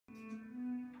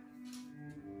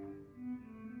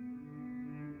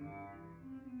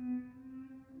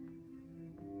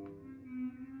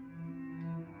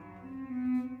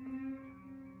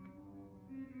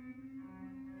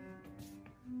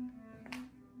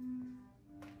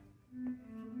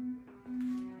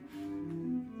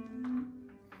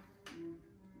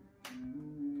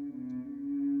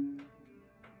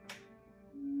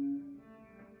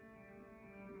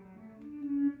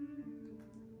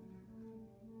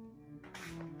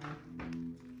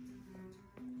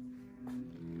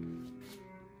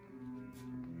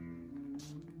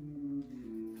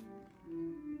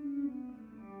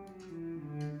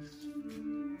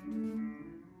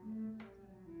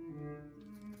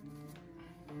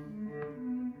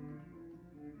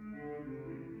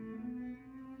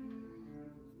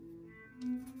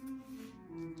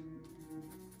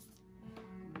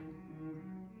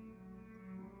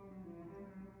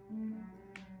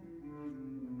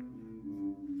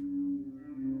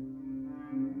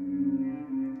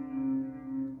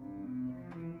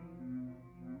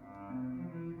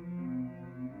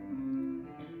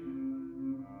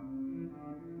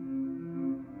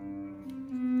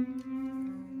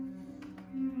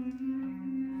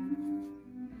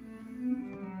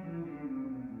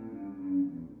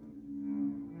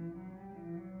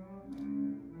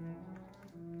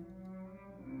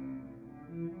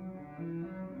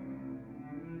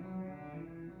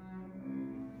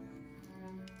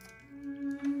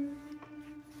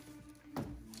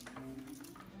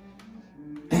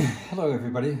Hello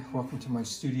everybody, welcome to my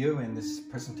studio and this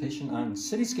presentation on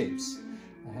cityscapes.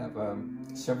 I have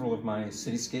several of my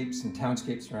cityscapes and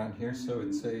townscapes around here, so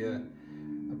it's a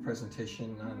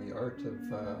presentation on the art of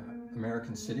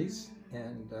American cities.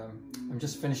 And I'm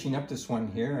just finishing up this one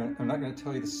here. I'm not going to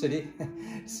tell you the city.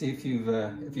 See if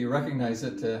you recognize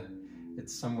it.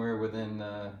 It's somewhere within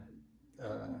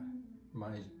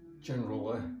my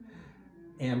general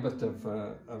ambit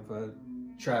of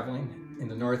traveling in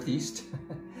the Northeast.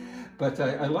 But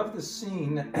I love this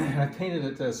scene. I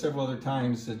painted it several other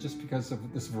times just because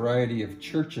of this variety of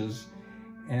churches,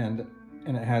 and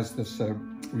it has this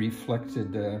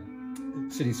reflected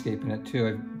cityscape in it too.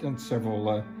 I've done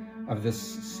several of this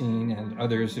scene and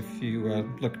others. If you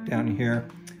look down here,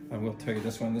 I will tell you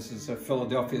this one. This is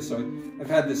Philadelphia. So I've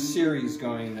had this series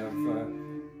going of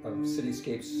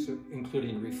cityscapes,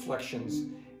 including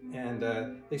reflections. And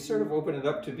they sort of open it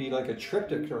up to be like a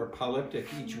triptych or a polyptych.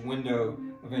 Each window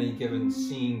of any given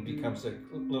scene becomes a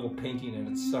little painting in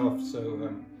itself.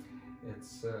 So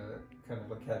it's kind of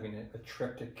like having a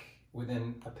triptych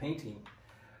within a painting.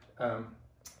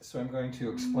 So I'm going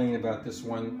to explain about this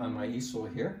one on my easel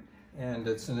here. And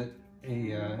it's an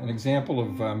example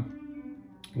of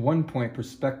 1 point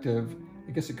perspective.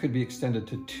 I guess it could be extended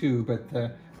to 2, but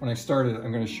when I started,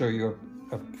 I'm going to show you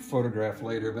a photograph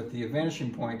later, but the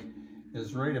vanishing point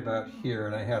is right about here,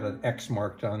 and I had an X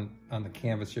marked on the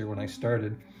canvas here when I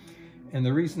started. And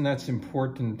the reason that's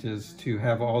important is to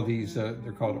have all these,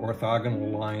 they're called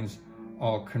orthogonal lines,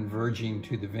 all converging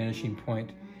to the vanishing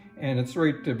point. And it's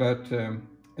right about,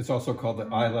 it's also called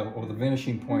the eye level, or the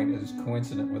vanishing point is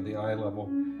coincident with the eye level,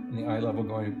 and the eye level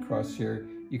going across here.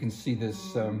 You can see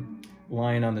this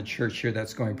line on the church here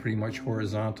that's going pretty much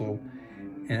horizontal.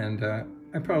 And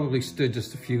I probably stood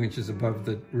just a few inches above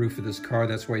the roof of this car.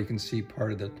 That's why you can see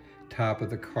part of the top of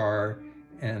the car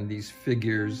and these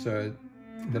figures that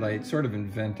I sort of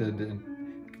invented, and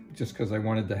just because I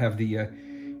wanted to have the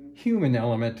human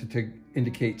element to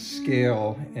indicate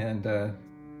scale, and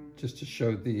just to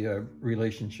show the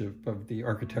relationship of the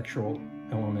architectural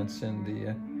elements and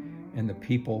the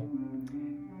people.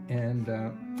 And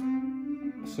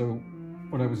so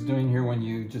what I was doing here, when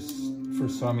you just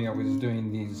first saw me, I was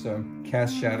doing these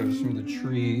cast shadows from the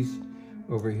trees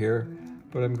over here,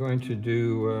 but I'm going to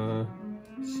do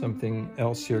something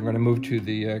else here. I'm going to move to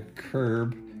the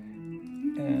curb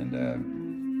and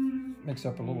mix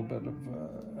up a little bit of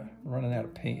running out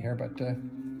of paint here, but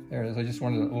there it is. I just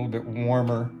wanted a little bit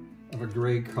warmer of a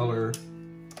gray color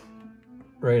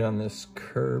right on this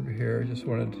curb here. I just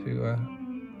wanted to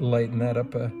lighten that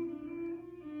up a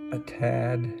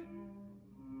tad.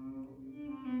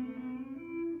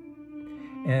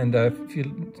 And if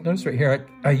you notice right here,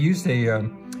 I used a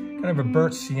kind of a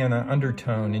burnt sienna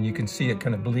undertone, and you can see it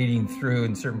kind of bleeding through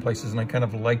in certain places, and I kind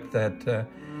of like that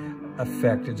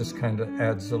effect. It just kind of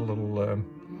adds a little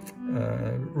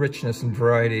richness and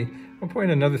variety. I'll point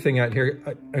another thing out here.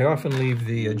 I often leave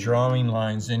the drawing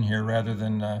lines in here rather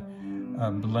than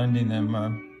blending them.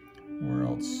 Where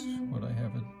else would I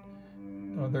have it?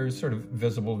 Oh, they're sort of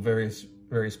visible various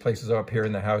places up here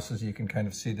in the houses. You can kind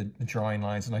of see the drawing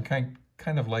lines, and I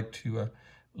kind of like to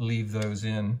leave those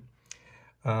in.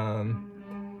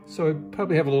 So I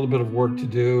probably have a little bit of work to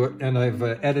do, and I've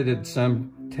edited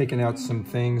some, taken out some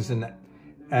things and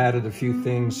added a few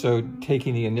things. So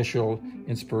taking the initial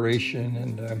inspiration,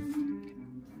 and I'm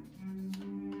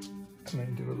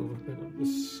going to do a little bit of the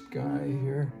sky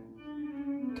here.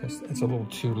 It's a little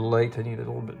too light. I need a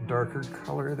little bit darker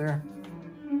color there.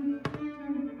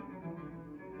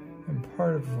 And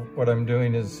part of what I'm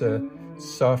doing is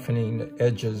softening the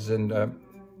edges,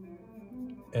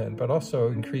 but also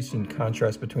increasing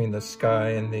contrast between the sky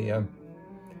and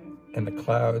the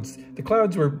clouds. The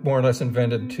clouds were more or less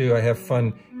invented too. I have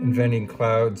fun inventing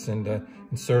clouds, and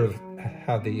sort of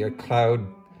how the cloud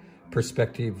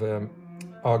perspective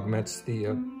augments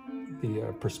the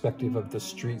perspective of the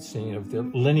street scene, of the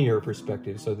linear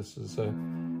perspective. So this is the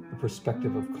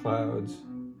perspective of clouds.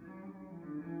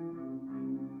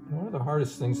 One of the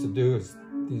hardest things to do is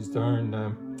these darn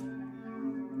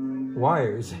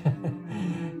wires,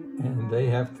 and they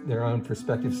have their own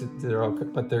perspectives.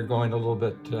 But they're going a little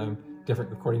bit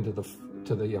different according to the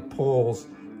poles,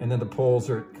 and then the poles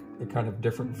are kind of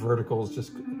different verticals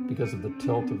just because of the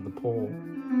tilt of the pole.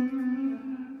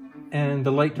 And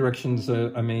the light direction's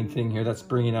a main thing here. That's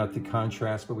bringing out the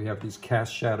contrast. But we have these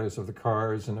cast shadows of the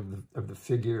cars and of the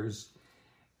figures.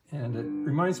 And it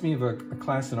reminds me of a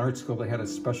class in art school. They had a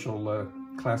special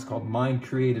class called Mind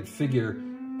Created Figure,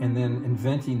 and then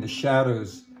inventing the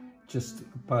shadows just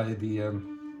by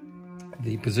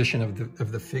the position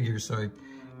of the figure. So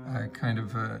I kind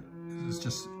of It's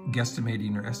just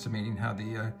guesstimating or estimating how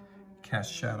the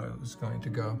cast shadow is going to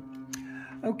go.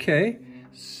 Okay,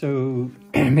 so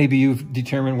maybe you've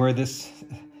determined where this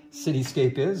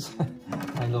cityscape is.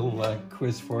 My little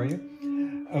quiz for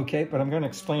you. Okay, but I'm going to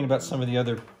explain about some of the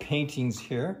other paintings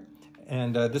here.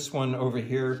 And this one over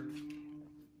here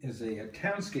is a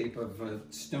townscape of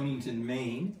Stonington,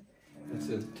 Maine. It's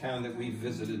a town that we've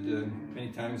visited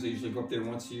many times. I usually go up there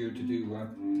once a year to do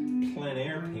plein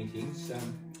air paintings.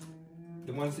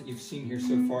 The ones that you've seen here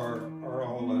so far are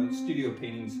all studio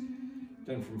paintings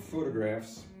done from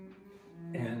photographs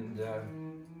and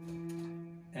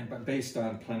but based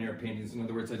on plein air paintings. In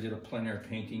other words, I did a plein air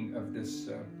painting of this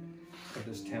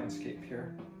townscape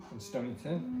here in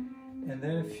Stonington. And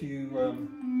then if you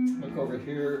look over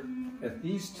here at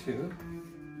these two,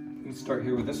 we can start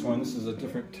here with this one. This is a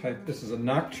different type. This is a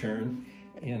nocturne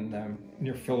in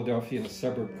near Philadelphia in a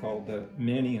suburb called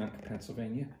Manioc,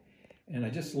 Pennsylvania. And I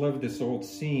just love this old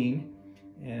scene.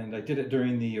 And I did it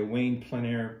during the Wayne Plein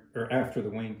Air, or after the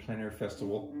Wayne Plein Air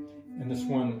Festival. And this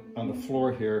one on the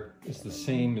floor here is the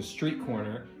same as Street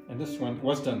Corner. And this one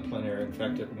was done plein air. In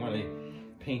fact, it won a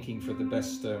painting for the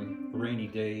best rainy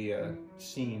day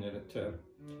scene. And it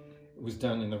was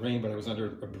done in the rain, but I was under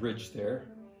a bridge there.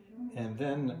 And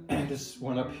then this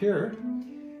one up here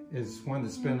is one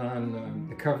that's been on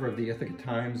the cover of the Ithaca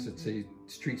Times. It's a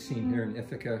street scene here in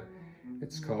Ithaca.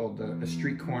 It's called a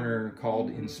street corner called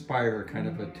Inspire, kind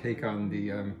of a take on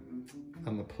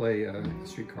the play A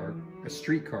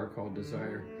Streetcar called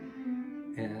Desire.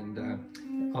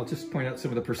 And I'll just point out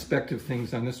some of the perspective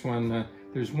things on this one.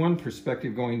 There's one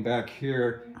perspective going back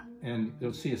here, and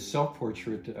you'll see a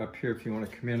self-portrait up here if you want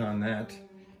to come in on that.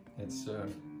 It's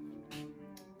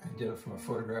I did it from a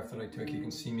photograph that I took. You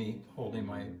can see me holding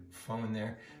my phone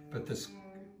there. But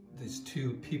these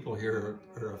two people here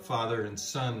are a father and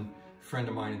son friend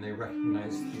of mine, and they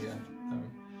recognize the.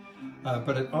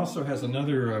 But it also has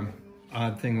another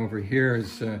odd thing over here.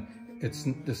 Is it's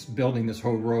this building, this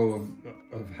whole row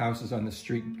of houses on the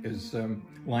street is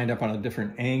lined up on a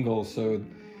different angle, so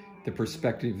the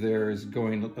perspective there is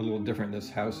going a little different.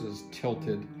 This house is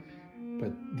tilted,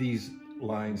 but these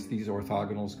lines, these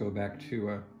orthogonals, go back to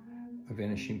a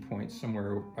vanishing point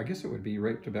somewhere. I guess it would be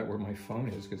right about where my phone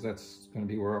is, because that's going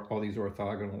to be where all these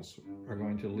orthogonals are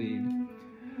going to lead.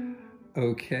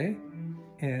 Okay,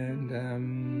 and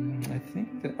I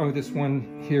think that, this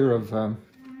one here of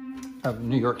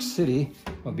New York City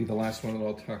will be the last one that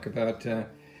I'll talk about.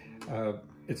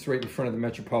 It's right in front of the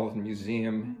Metropolitan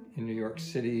Museum in New York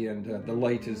City, and the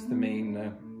light is the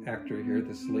main actor here,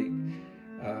 this late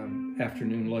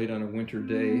afternoon light on a winter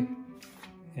day.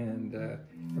 And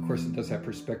of course it does have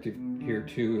perspective here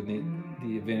too, and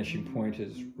the vanishing point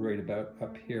is right about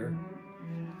up here.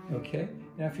 Okay,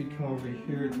 now if you come over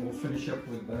here, we'll finish up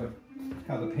with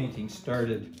how the painting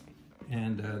started.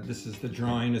 And this is the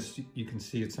drawing. As you can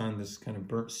see, it's on this kind of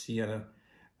burnt sienna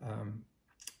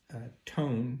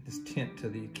tone, this tint to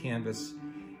the canvas.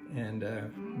 And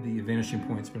the vanishing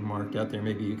point's been marked out there.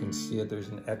 Maybe you can see it. There's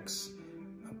an X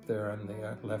up there on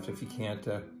the left. If you can't,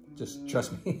 just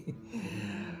trust me.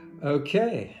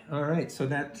 Okay, all right, so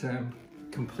that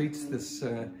completes this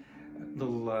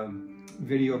little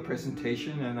video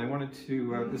presentation, and I wanted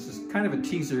to, this is kind of a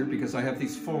teaser because I have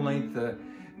these full-length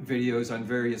videos on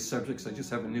various subjects. I just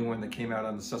have a new one that came out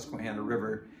on the Susquehanna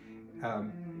River.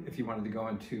 If you wanted to go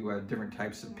into different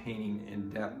types of painting in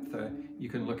depth, you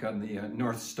can look on the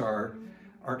North Star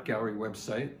Art Gallery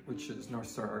website, which is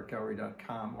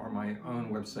northstarartgallery.com, or my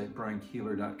own website,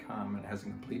 briankeeler.com, and it has a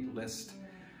complete list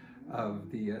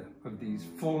of these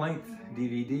full-length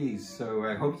DVDs. So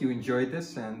I hope you enjoyed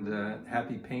this, and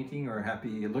happy painting or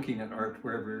happy looking at art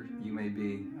wherever you may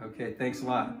be. Okay, thanks a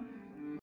lot.